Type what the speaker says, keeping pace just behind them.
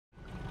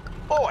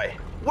Oi,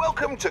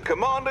 welcome to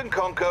Command and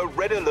Conquer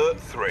Red Alert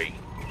 3.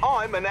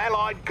 I'm an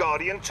allied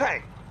Guardian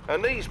tank,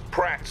 and these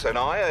prats and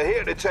I are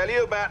here to tell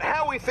you about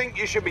how we think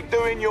you should be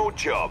doing your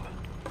job.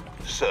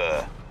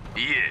 Sir.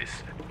 Yes,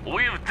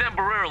 we've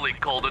temporarily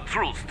called a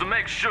truce to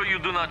make sure you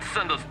do not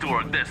send us to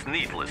our deaths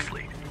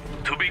needlessly.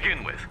 To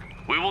begin with,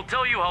 we will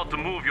tell you how to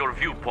move your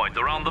viewpoint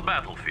around the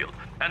battlefield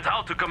and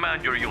how to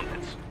command your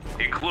units,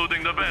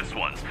 including the best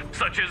ones,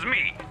 such as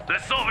me, the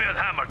Soviet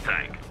hammer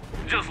tank.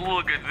 Just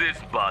look at this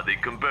body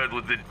compared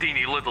with the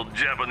teeny little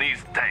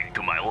Japanese tank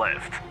to my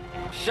left.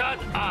 Shut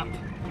up!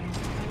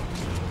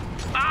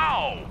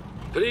 Ow!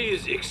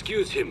 Please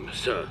excuse him,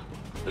 sir.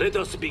 Let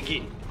us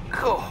begin.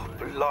 God,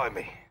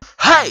 blimey.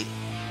 Hey!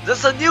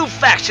 There's a new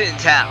faction in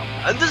town,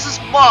 and this is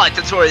my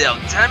tutorial,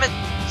 damn it!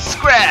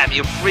 Scrap,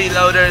 you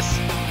freeloaders!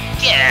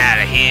 Get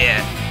out of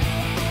here!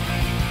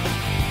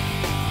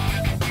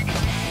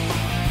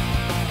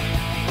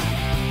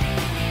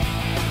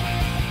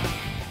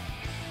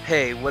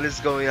 Hey, what is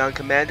going on,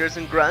 Commanders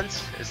and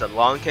Grunts? It's a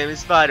long-coming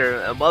spider,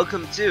 and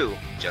welcome to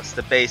Just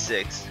the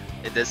Basics.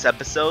 In this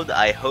episode,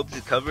 I hope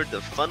to cover the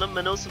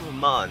fundamentals of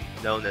Command,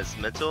 known as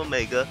Mental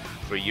Omega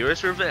for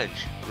Yuri's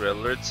Revenge, Red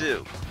Alert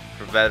 2.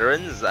 For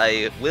veterans,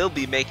 I will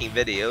be making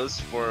videos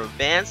for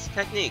advanced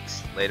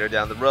techniques later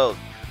down the road,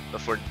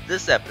 but for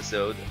this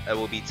episode, I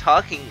will be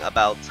talking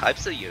about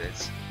types of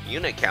units,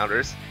 unit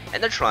counters,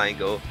 and the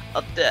triangle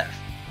of death.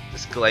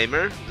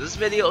 Disclaimer, this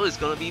video is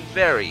going to be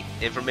very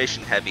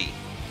information heavy.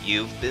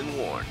 You've been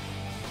warned.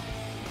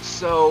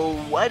 So,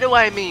 what do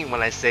I mean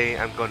when I say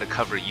I'm going to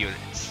cover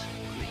units?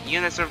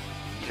 Units are,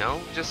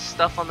 just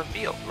stuff on the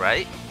field,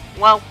 right?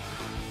 Well,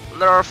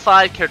 there are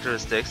 5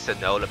 characteristics to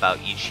note about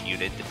each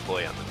unit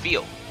deployed on the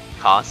field.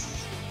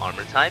 Costs,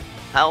 armor type,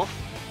 health,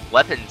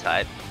 weapon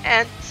type,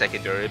 and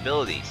secondary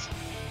abilities.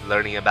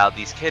 Learning about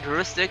these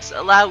characteristics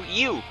allow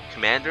you,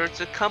 Commander,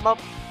 to come up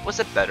with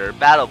a better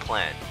battle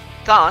plan.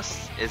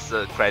 Costs is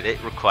the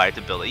credit required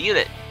to build a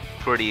unit.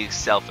 Pretty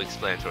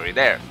self-explanatory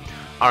there.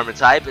 Armor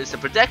type is the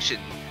protection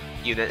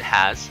unit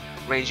has,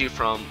 ranging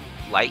from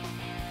light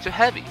to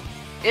heavy.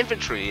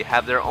 Infantry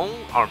have their own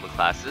armor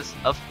classes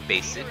of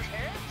basic,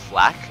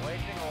 flak,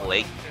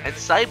 flake, and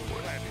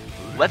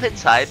cyborg. Weapon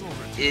type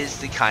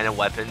is the kind of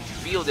weapon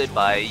fielded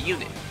by a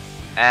unit.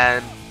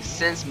 And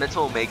since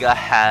Mental Omega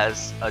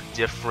has a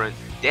different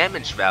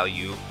damage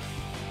value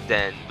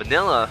than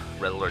vanilla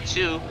Red Alert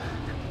 2,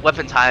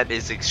 weapon type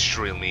is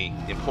extremely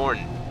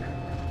important.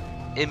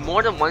 In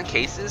more than one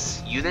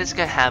cases, units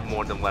can have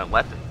more than one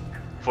weapon.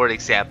 For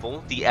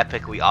example, the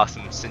epically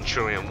awesome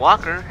Centurion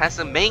Walker has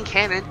a main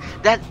cannon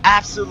that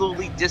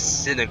absolutely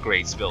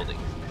disintegrates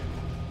buildings.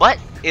 But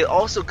it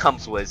also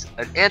comes with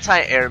an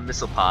anti-air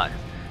missile pod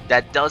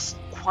that does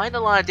quite a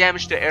lot of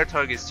damage to air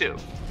targets too.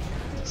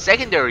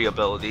 Secondary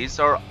abilities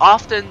are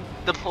often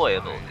deploy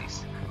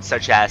abilities,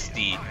 such as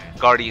the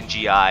Guardian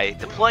GI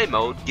deploy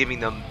mode, giving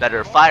them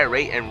better fire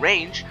rate and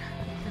range.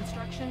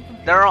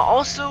 There are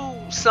also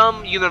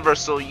some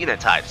universal unit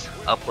types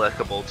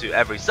applicable to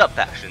every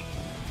sub-faction,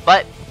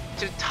 but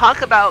to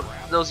talk about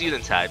those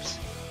unit types,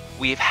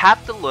 we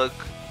have to look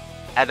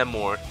at a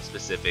more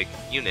specific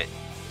unit.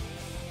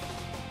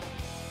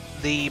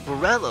 The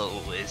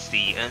Borello is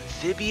the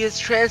amphibious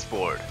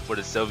transport for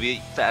the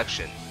Soviet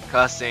faction,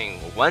 costing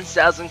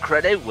 1000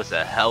 credit with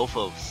a health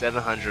of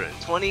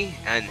 720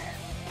 and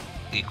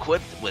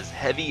equipped with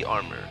heavy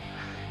armor.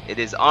 It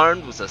is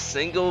armed with a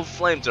single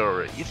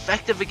flamethrower,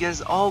 effective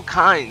against all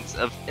kinds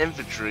of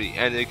infantry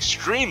and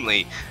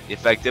extremely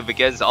effective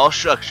against all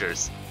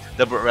structures.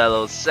 The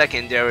Borello's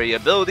secondary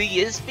ability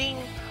is being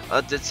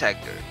a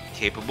detector,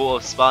 capable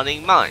of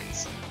spotting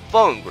mines,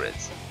 phone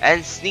grids,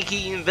 and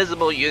sneaky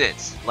invisible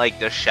units like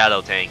the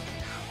Shadow Tank,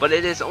 but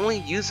it is only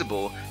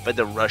usable by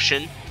the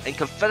Russian and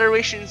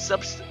Confederation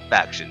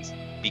sub-factions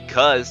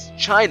because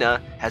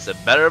China has a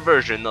better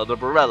version of the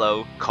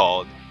Borello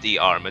called the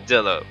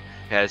Armadillo.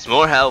 It has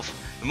more health,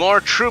 more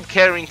troop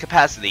carrying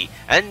capacity,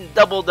 and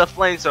double the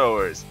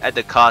flamethrowers at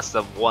the cost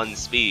of 1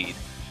 speed.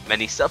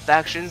 Many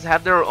sub-factions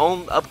have their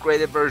own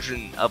upgraded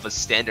version of a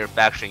standard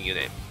faction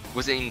unit,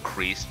 with an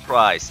increased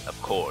price,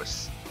 of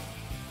course.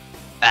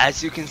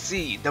 As you can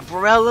see, the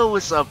Borello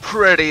is a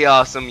pretty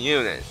awesome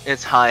unit.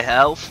 Its high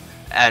health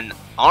and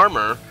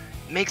armor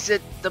makes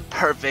it the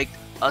perfect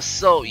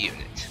assault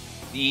unit.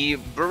 The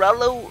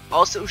Borello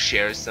also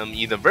shares some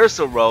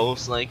universal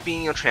roles like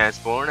being a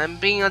transport and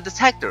being a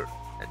detector.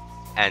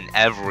 And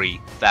every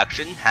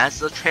faction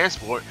has a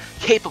transport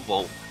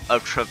capable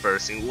of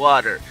traversing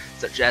water,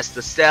 such as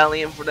the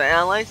Stallion for the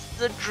Allies,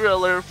 the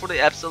Driller for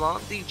the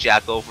Epsilon, the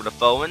Jackal for the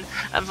Foeman,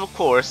 and of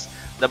course,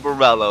 the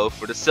Borello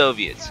for the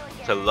Soviets.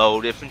 To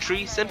load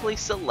infantry, simply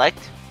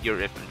select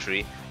your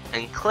infantry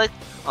and click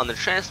on the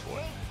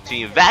transport. To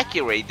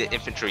evacuate the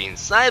infantry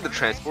inside the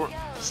transport,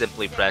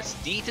 simply press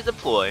D to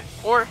deploy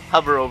or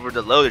hover over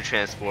the loaded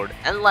transport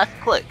and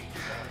left click.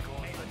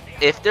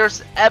 If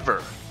there's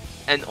ever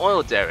an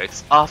oil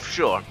derricks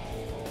offshore,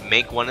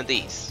 make one of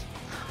these.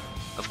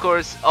 Of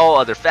course, all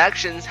other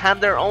factions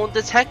have their own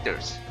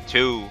detectors,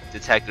 2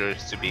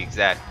 detectors to be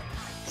exact.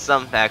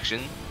 Some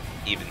factions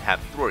even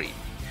have 3.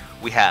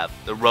 we have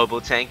the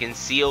Robotank and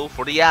Seal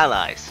for the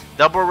Allies,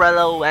 the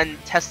Borello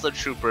and Tesla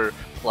Trooper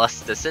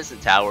plus the Sensor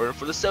Tower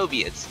for the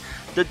Soviets,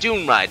 the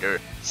Doom Rider,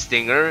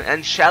 Stinger,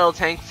 and Shadow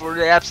Tank for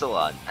the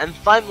Epsilon, and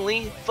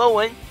finally,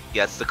 Fowen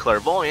gets the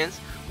Clairvoyance,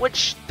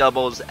 which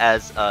doubles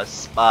as a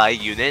spy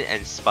unit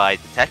and spy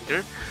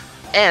detector,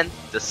 and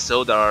the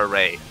Sonar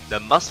Array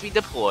that must be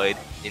deployed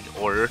in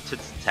order to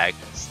detect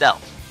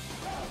stealth.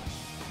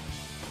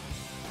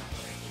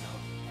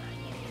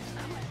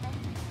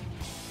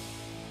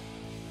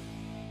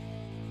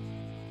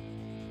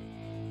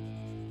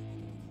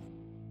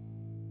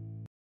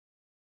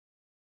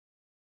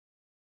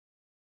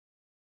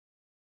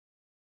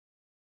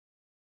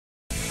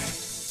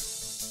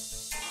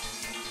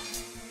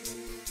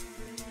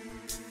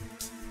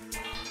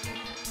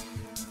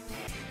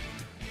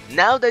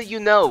 Now that you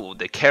know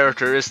the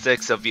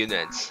characteristics of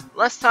units,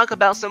 let's talk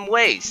about some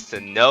ways to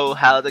know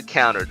how to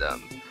counter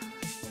them.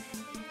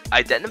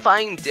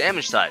 Identifying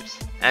damage types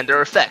and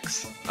their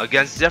effects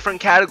against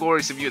different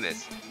categories of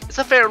units is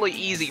a fairly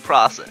easy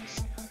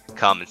process.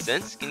 Common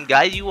sense can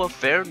guide you a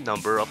fair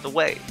number of the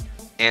way.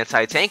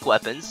 Anti-tank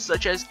weapons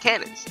such as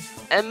cannons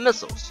and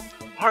missiles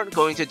aren't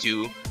going to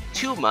do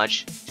too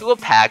much to a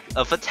pack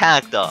of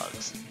attack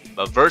dogs,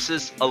 but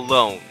versus a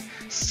lone,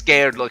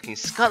 scared looking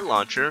Scud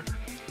launcher,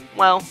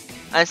 well,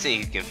 I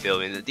think you can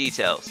fill in the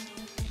details.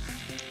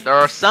 There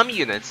are some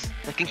units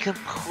that can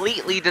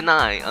completely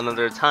deny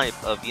another type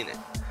of unit.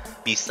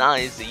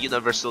 Besides the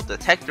universal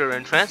detector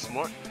and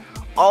transport,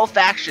 all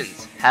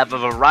factions have a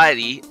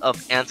variety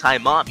of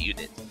anti-mob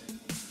unit,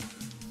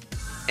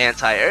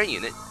 anti-air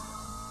unit,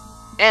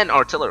 and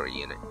artillery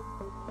unit.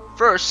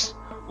 First,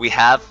 we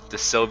have the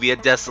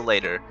Soviet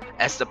Desolator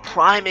as the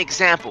prime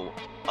example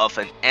of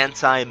an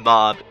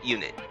anti-mob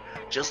unit.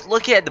 Just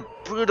look at the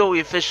brutal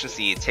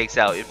efficiency it takes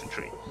out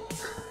infantry.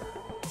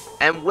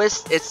 And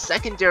with its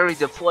secondary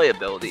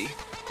deployability,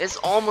 it's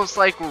almost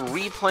like we're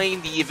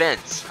replaying the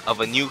events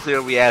of a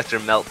nuclear reactor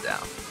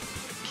meltdown.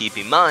 Keep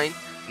in mind,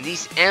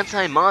 these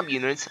anti-mob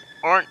units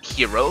aren't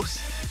heroes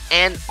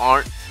and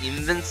aren't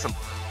invincible.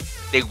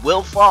 They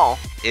will fall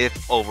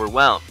if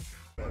overwhelmed.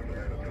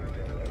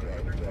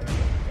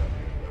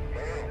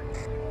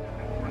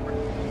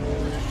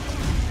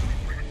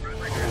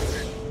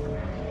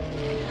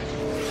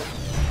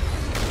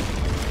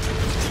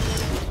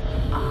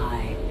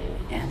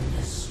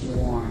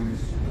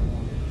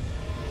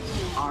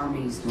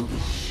 Armies will be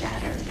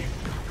shattered.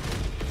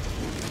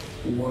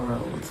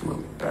 Worlds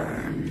will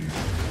burn.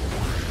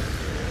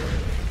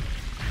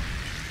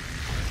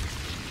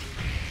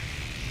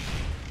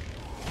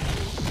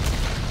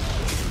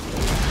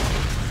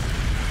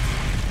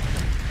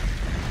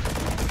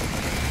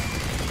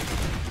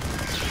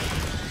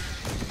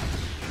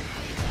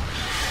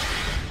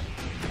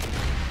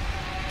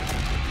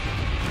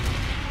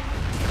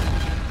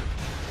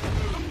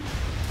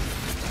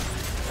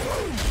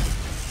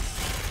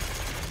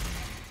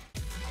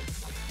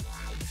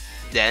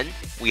 Then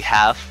we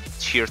have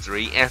Tier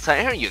 3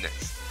 anti-air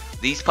units.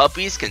 These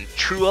puppies can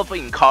true up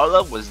in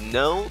Carla with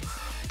no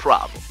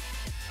problem.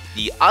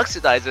 The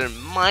Oxidizer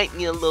might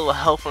need a little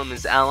help from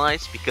his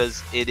allies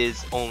because it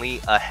is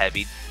only a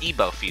heavy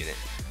debuff unit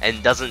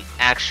and doesn't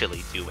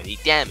actually do any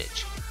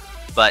damage.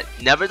 But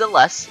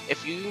nevertheless,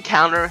 if you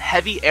encounter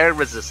heavy air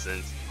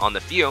resistance on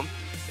the field,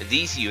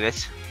 these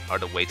units are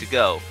the way to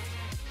go.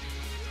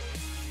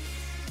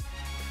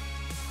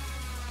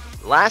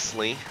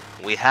 Lastly,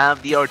 we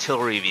have the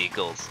artillery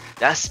vehicles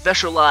that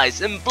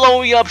specialize in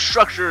blowing up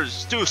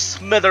structures to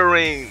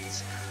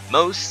smithereens.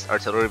 Most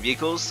artillery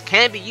vehicles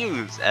can be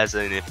used as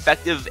an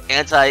effective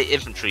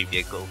anti-infantry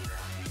vehicle,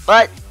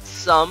 but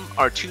some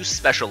are too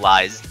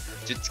specialized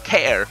to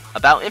care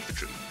about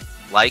infantry,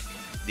 like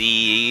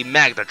the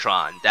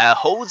Magnetron that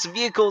holds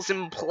vehicles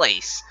in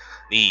place,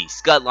 the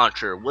Scud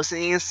Launcher with an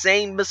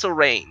insane missile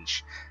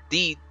range,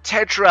 the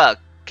Tetra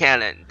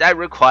Cannon that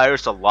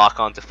requires a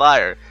lock onto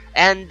fire,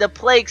 and the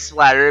Plague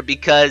Splatter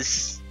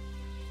because,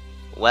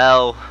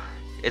 well,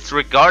 it's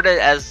regarded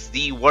as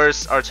the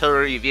worst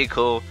artillery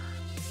vehicle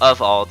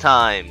of all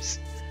times.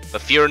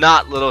 But fear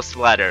not, little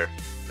Splatter,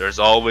 there's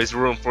always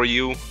room for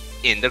you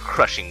in the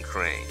crushing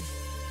crane.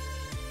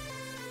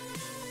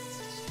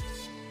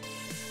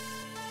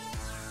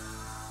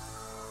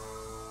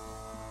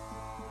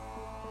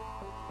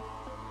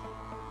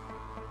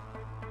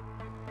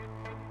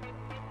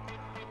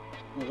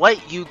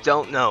 What you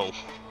don't know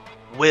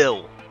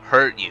will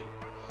hurt you.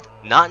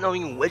 Not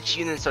knowing which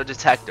units are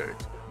detectors,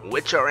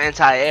 which are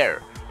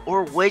anti-air,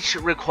 or which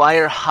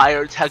require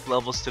higher tech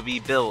levels to be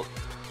built.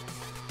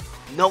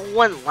 No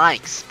one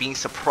likes being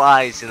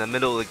surprised in the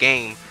middle of the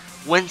game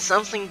when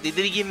something they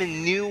didn't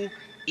even knew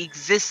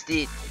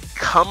existed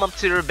come up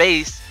to their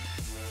base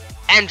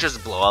and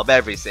just blow up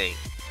everything.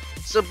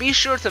 So be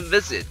sure to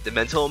visit the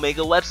Mental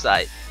Omega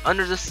website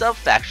under the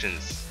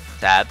Sub-Factions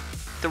tab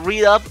to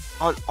read up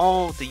on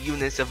all the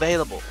units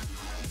available.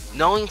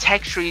 Knowing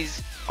tech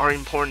trees are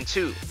important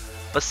too,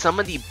 but some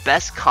of the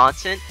best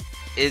content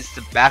is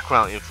the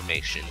background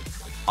information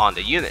on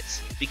the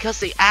units because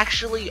they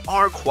actually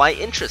are quite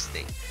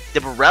interesting. the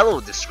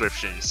Borello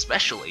description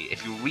especially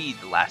if you read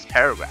the last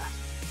paragraph.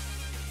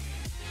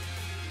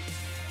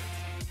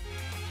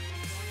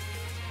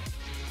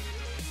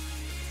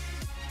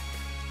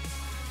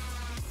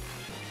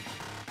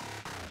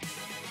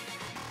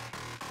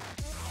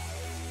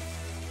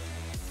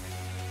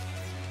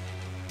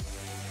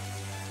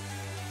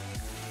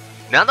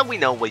 Now that we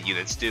know what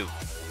units do,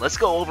 let's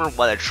go over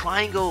what a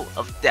Triangle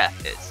of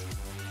Death is.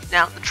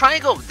 Now, the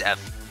Triangle of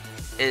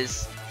Death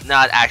is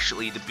not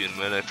actually the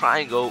Bermuda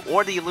Triangle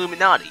or the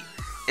Illuminati.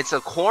 It's a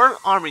core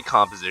army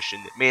composition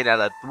made out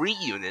of 3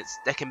 units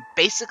that can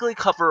basically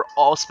cover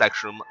all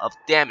spectrum of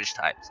damage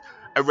types.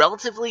 A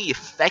relatively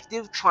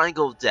effective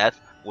Triangle of Death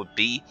would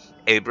be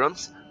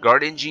Abrams,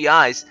 Guardian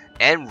GIs,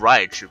 and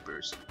Riot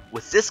Troopers.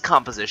 With this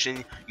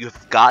composition,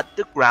 you've got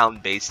the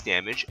ground-based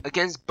damage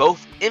against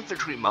both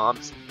infantry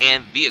mobs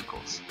and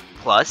vehicles.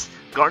 Plus,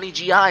 Guardian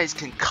GIs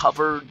can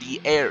cover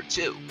the air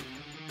too.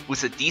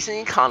 With a decent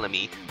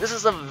economy, this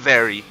is a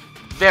very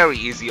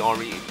easy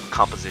army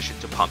composition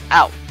to pump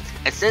out.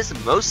 And since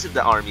most of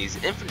the army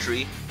is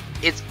infantry,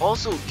 it's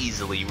also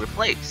easily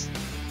replaced.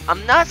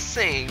 I'm not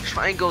saying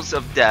Triangles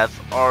of Death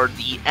are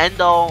the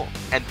end-all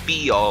and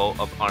be-all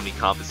of army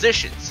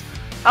compositions.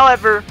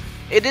 However,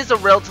 it is a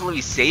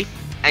relatively safe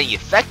and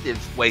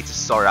effective way to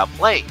start out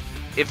playing.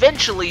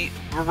 Eventually,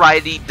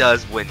 variety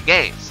does win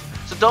games,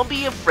 so don't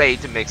be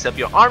afraid to mix up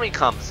your army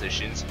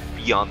compositions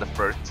beyond the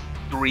first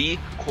 3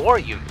 core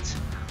units.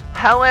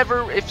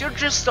 However, if you're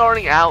just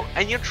starting out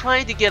and you're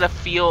trying to get a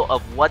feel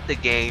of what the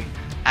game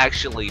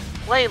actually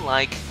play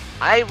like,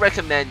 I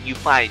recommend you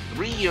find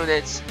 3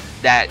 units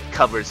that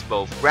covers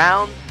both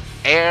ground,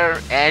 air,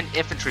 and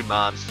infantry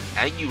mobs,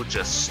 and you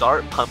just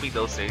start pumping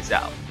those things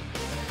out.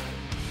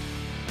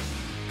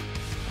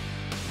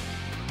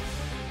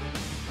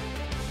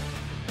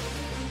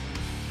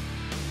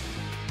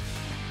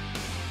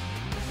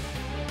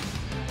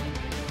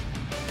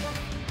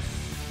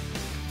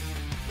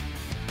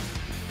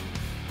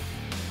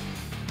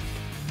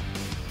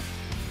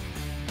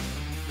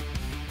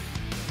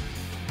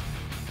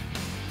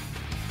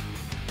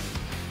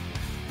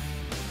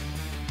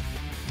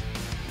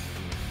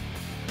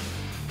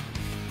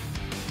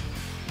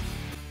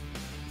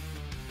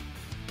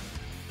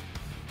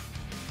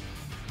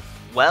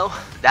 Well,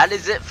 that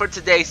is it for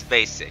today's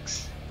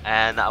basics,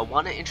 and I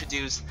want to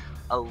introduce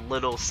a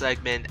little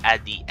segment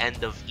at the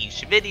end of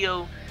each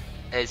video.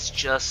 It's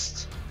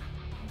just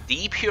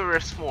the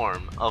purest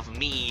form of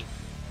me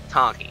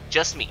talking,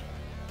 just me.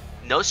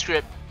 No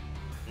script,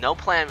 no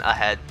plan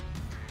ahead,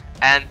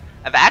 and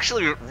I've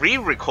actually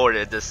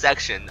re-recorded this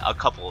section a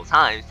couple of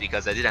times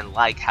because I didn't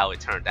like how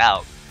it turned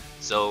out,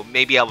 so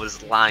maybe I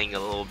was lying a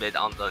little bit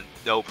on the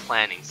no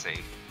planning thing.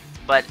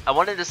 But I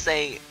wanted to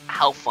say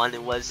how fun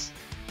it was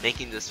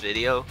making this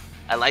video.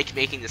 I like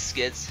making the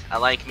skits, I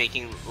like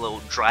making little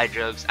dry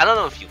jokes. I don't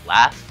know if you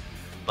laugh,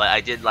 but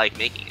I did like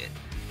making it.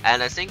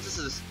 And I think this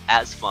is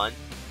as fun,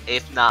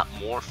 if not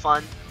more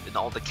fun, than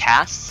all the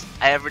casts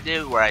I ever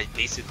did where I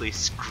basically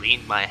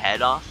screamed my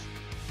head off.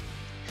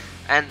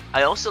 And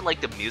I also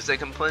like the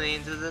music I'm putting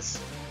into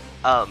this.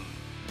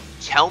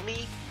 Tell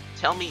me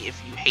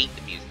if you hate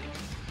the music,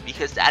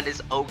 because that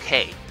is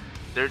okay.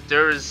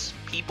 There's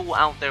people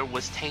out there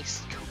with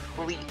tastes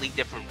completely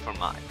different from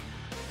mine.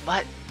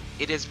 But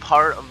it is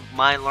part of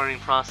my learning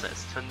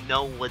process to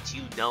know what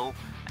you know,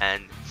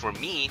 and for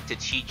me to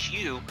teach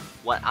you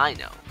what I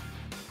know.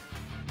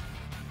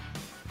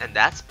 And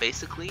that's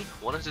basically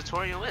what a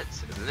tutorial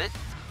is, isn't it?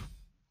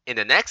 In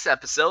the next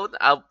episode,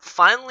 I'll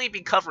finally be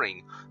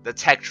covering the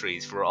tech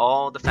trees for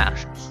all the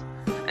factions.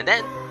 And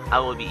then, I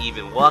will be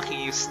even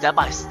walking you step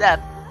by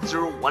step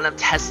through one of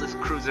Tesla's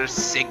Cruiser's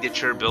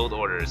signature build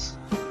orders.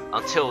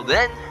 Until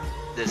then,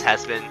 this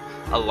has been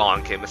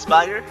Along Came a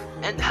Spider,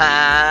 and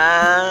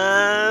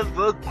have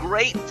a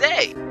great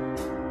day!